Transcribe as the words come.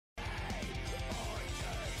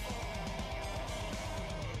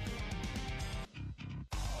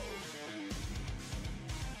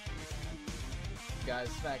guys,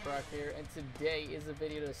 SmackRock here, and today is a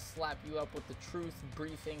video to slap you up with the truth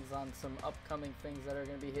briefings on some upcoming things that are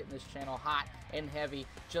going to be hitting this channel hot and heavy,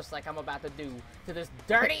 just like I'm about to do to this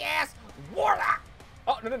dirty ass Warlock!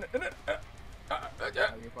 Oh, no. You're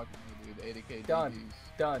fucking me, dude. 80k Done.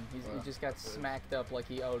 DDs. Done. He just got smacked up like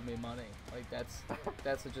he owed me money. Like, that's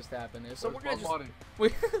what just happened there. So we're gonna money?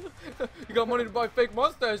 You got money to buy fake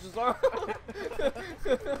mustaches, huh?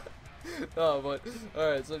 Oh, but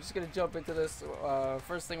alright, so I'm just gonna jump into this.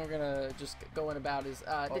 First thing we're gonna just go in about is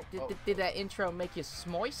did that intro make you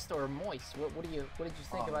moist or moist? What did you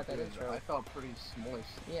think about that intro? I felt pretty moist.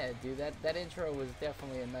 Yeah, dude, that intro was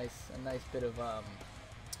definitely a nice bit of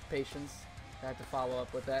patience. I had to follow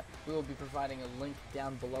up with that. We will be providing a link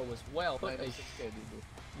down below as well. You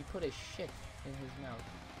put a shit in his mouth.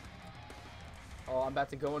 Oh, I'm about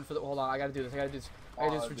to go in for the. Hold on, I gotta do this. I gotta do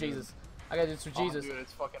this for Jesus. I gotta do this for Jesus. Dude,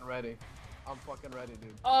 it's fucking ready. I'm fucking ready,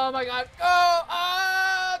 dude. Oh my god.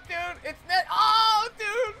 Oh, dude, it's net. Oh,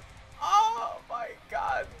 dude. Oh my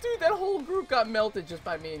god, dude, that whole group got melted just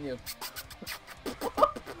by me and you.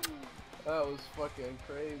 That was fucking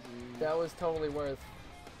crazy. That was totally worth.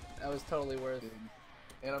 Dude.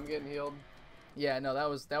 And I'm getting healed. Yeah, no, that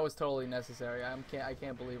was totally necessary. I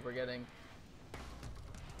can't believe we're getting.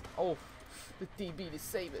 Oh, the DB to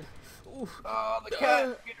save it. Ooh. Oh, the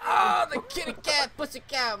cat. Oh, the kitty cat, pussy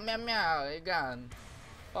cow, meow meow. You're gone.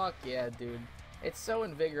 Fuck yeah, dude. It's so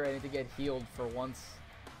invigorating to get healed for once.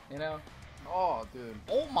 You know? Oh, dude.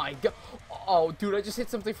 Oh my god. Oh, dude, I just hit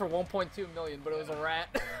something for 1.2 million, but it was a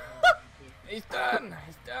rat. He's done.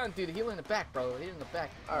 He's done, dude. Heal in the back, bro. Heal in the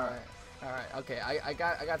back. All right. Okay. I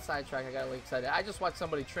got sidetracked. I got really excited. I just watched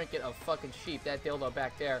somebody trinket a fucking sheep. That dildo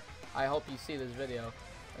back there. I hope you see this video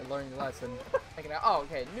and learn your lesson. Oh,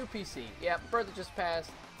 okay. New PC. Yeah. Birthday just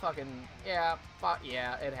passed. Fucking yeah.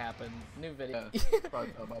 Yeah. It happened. New video. Yeah,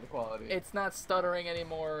 probably about the quality. It's not stuttering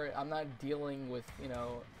anymore. I'm not dealing with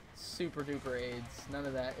super duper AIDS. None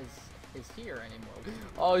of that is here anymore.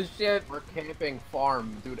 Oh shit. We're camping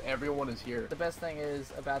farm, dude. Everyone is here. The best thing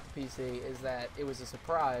is about the PC is that it was a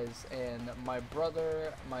surprise, and my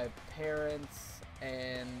brother, my parents,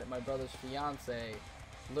 and my brother's fiance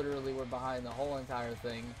literally were behind the whole entire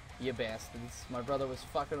thing. You bastards. My brother was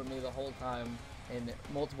fucking with me the whole time in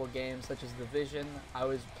multiple games such as Division. I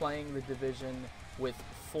was playing the Division with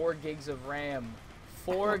 4 gigs of RAM.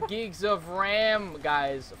 4 gigs of RAM,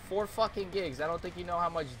 guys. 4 fucking gigs. I don't think you know how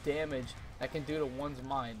much damage that can do to one's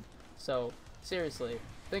mind. So, seriously,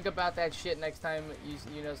 think about that shit next time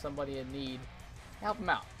you know somebody in need. Help them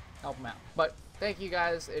out. Help them out. But, thank you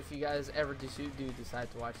guys. If you guys ever do decide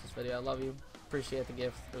to watch this video, I love you. Appreciate the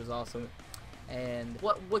gift. It was awesome. And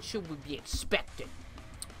what should we be expecting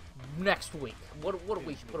next week? What do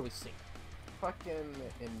we see? Fucking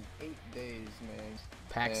in 8 days, man.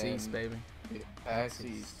 PAX East, baby. PAX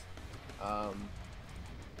East. A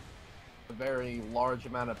very large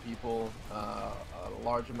amount of people, a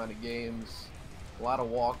large amount of games, a lot of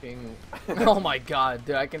walking. Oh my god,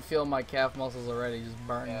 dude, I can feel my calf muscles already just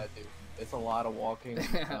burning. Yeah, dude, it's a lot of walking.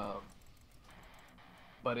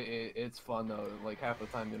 But it's fun though. Like half the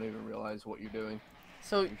time you don't even realize what you're doing.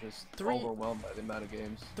 So you're just overwhelmed by the amount of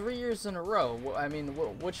games. 3 years in a row. I mean,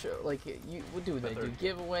 what do they do?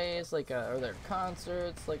 Giveaways? Like, are there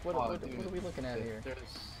concerts? Like, what are we looking at here?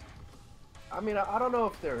 I mean, I don't know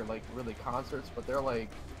if they're like really concerts, but they're like,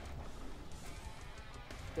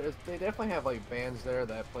 they definitely have like bands there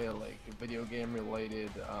that play like video game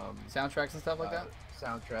related soundtracks and stuff like that.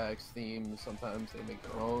 Soundtracks, themes. Sometimes they make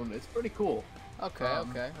their own. It's pretty cool. Okay,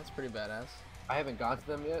 okay, that's pretty badass. I haven't gone to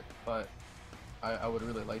them yet, but I would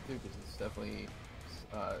really like to because it's definitely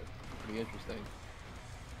pretty interesting.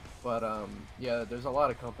 But yeah, there's a lot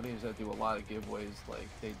of companies that do a lot of giveaways. Like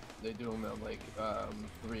they do them at like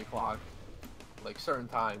 3 o'clock, like certain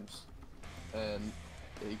times, and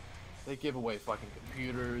they give away fucking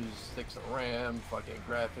computers, sticks of RAM, fucking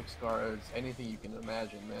graphics cards, anything you can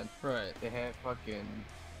imagine, man. Right. They had fucking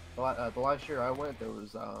the last year I went, there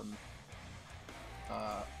was a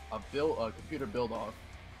computer build off.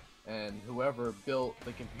 And whoever built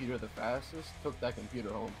the computer the fastest took that computer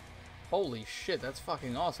home. Holy shit, that's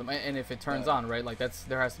fucking awesome. And if it turns on, right? Like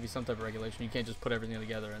there has to be some type of regulation. You can't just put everything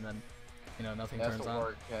together and then, nothing turns on.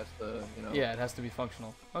 Work, has to, Yeah, it has to be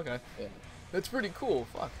functional. Okay. Yeah. That's pretty cool.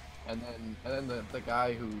 Fuck. And then the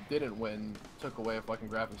guy who didn't win took away a fucking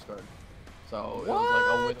graphics card. So it was like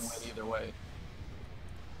a win-win either way.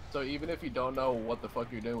 So even if you don't know what the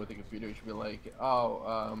fuck you're doing with the computer, you should be like,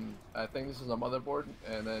 oh, I think this is a motherboard,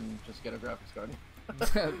 and then just get a graphics card.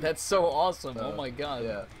 That's so awesome. Oh my god.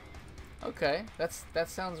 Yeah. Okay, that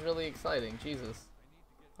sounds really exciting. Jesus.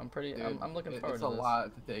 Dude, I'm looking forward it's to a this.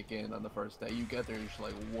 lot to take in on the first day. You get there, you're just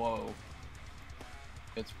like, whoa.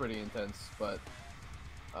 It's pretty intense, but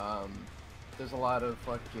there's a lot of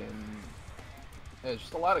fucking. There's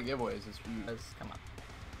just a lot of giveaways. It's huge. Come on.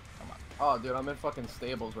 Oh, dude, I'm in fucking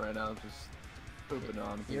stables right now, just pooping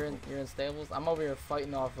on people. You're in stables. I'm over here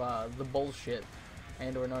fighting off the bullshit,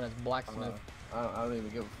 and or known as blacksmith. I don't even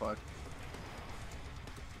give a fuck.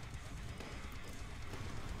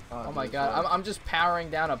 Oh my god, I'm just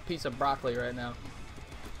powering down a piece of broccoli right now.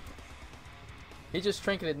 He just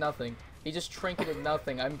trinketed nothing. He just trinketed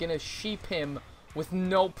nothing. I'm gonna sheep him with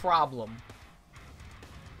no problem.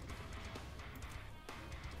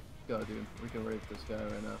 Go, dude. We can rape this guy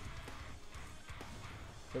right now.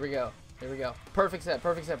 Here we go. Here we go. Perfect set.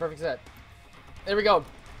 Perfect set. Perfect set. There we go.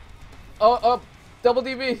 Oh, double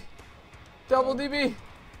DB. Double DB.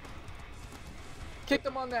 Kicked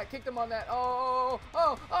him on that. Kicked him on that. Oh.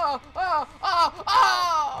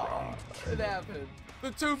 It happened.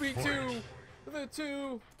 The 2v2. The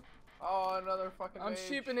 2. Oh, another fucking I'm mage.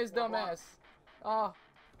 sheeping his dumb ass. Ah.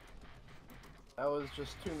 That was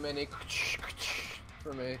just too many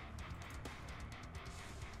for me.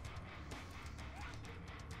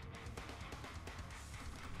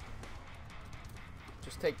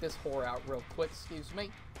 Just take this whore out real quick. Excuse me.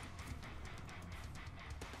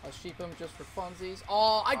 I'll sheep him just for funsies.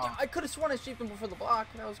 Oh, I could have sworn I sheeped him before the block.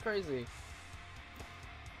 That was crazy.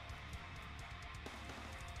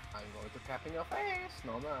 I'm going to cap in your face.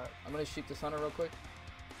 No, I'm not. I'm gonna sheep this hunter real quick.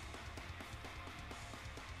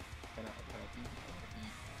 Can I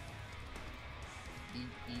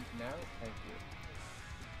eat now? Thank you.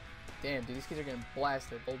 Damn, dude, these kids are getting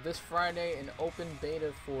blasted. Well, this Friday, an open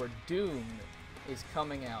beta for Doom is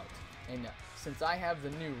coming out. And since I have the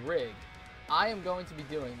new rig, I am going to be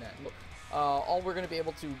doing that. All we're going to be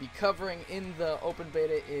able to be covering in the open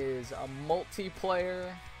beta is a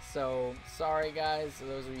multiplayer. So, sorry guys,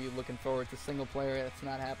 those of you looking forward to single player, that's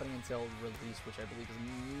not happening until release, which I believe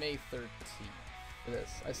is May 13th. For this.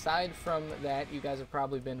 Aside from that, you guys have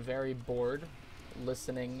probably been very bored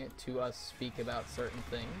listening to us speak about certain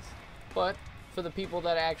things. But for the people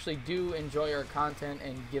that actually do enjoy our content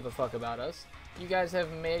and give a fuck about us, you guys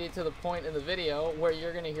have made it to the point in the video where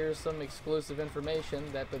you're going to hear some exclusive information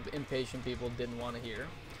that the impatient people didn't want to hear.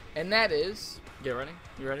 And that is, get ready?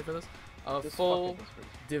 You ready for this? A full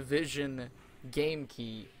Division game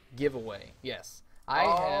key giveaway. Yes. I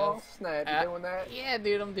have. Snap, you doing that? Yeah,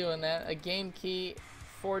 dude, I'm doing that. A game key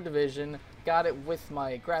for Division. Got it with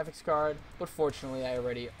my graphics card, but fortunately I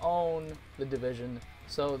already own the Division.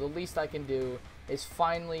 So the least I can do is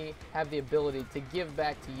finally have the ability to give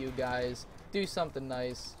back to you guys, do something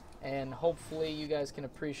nice, and hopefully you guys can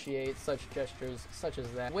appreciate such gestures such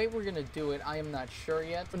as that. The way we're gonna do it, I am not sure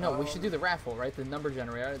yet. But no, we should do the raffle, right? The number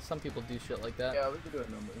generator. Some people do shit like that. Yeah, we could do a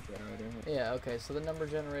number generator. Yeah, okay, so the number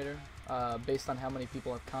generator, based on how many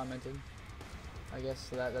people have commented, I guess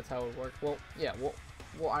that's how it works. Well, yeah,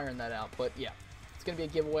 we'll iron that out, but yeah, it's gonna be a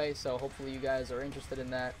giveaway, so hopefully you guys are interested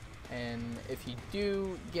in that. And if you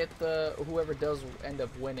do get whoever does end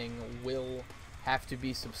up winning will have to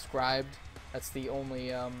be subscribed. That's the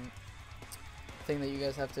only thing that you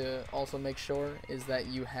guys have to also make sure is that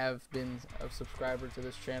you have been a subscriber to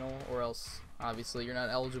this channel, or else obviously you're not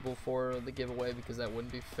eligible for the giveaway because that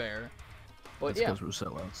wouldn't be fair. But that's yeah, because we're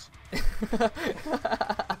sellouts.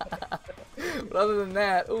 But other than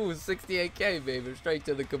that, ooh, 68K, baby, straight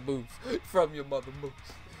to the caboose from your mother moose.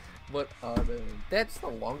 But that's the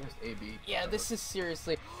longest AB. Yeah, ever. this is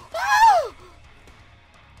seriously.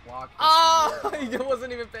 Block. I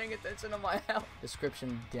wasn't even paying attention to my health.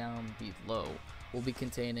 Description down below will be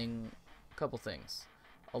containing a couple things: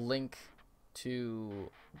 a link to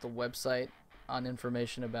the website on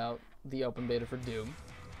information about the open beta for Doom,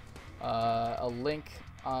 a link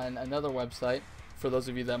on another website for those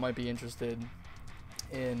of you that might be interested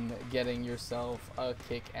in getting yourself a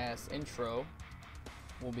kick-ass intro.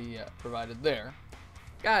 Will be provided there.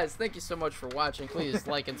 Guys, thank you so much for watching. Please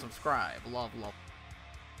like and subscribe. Love.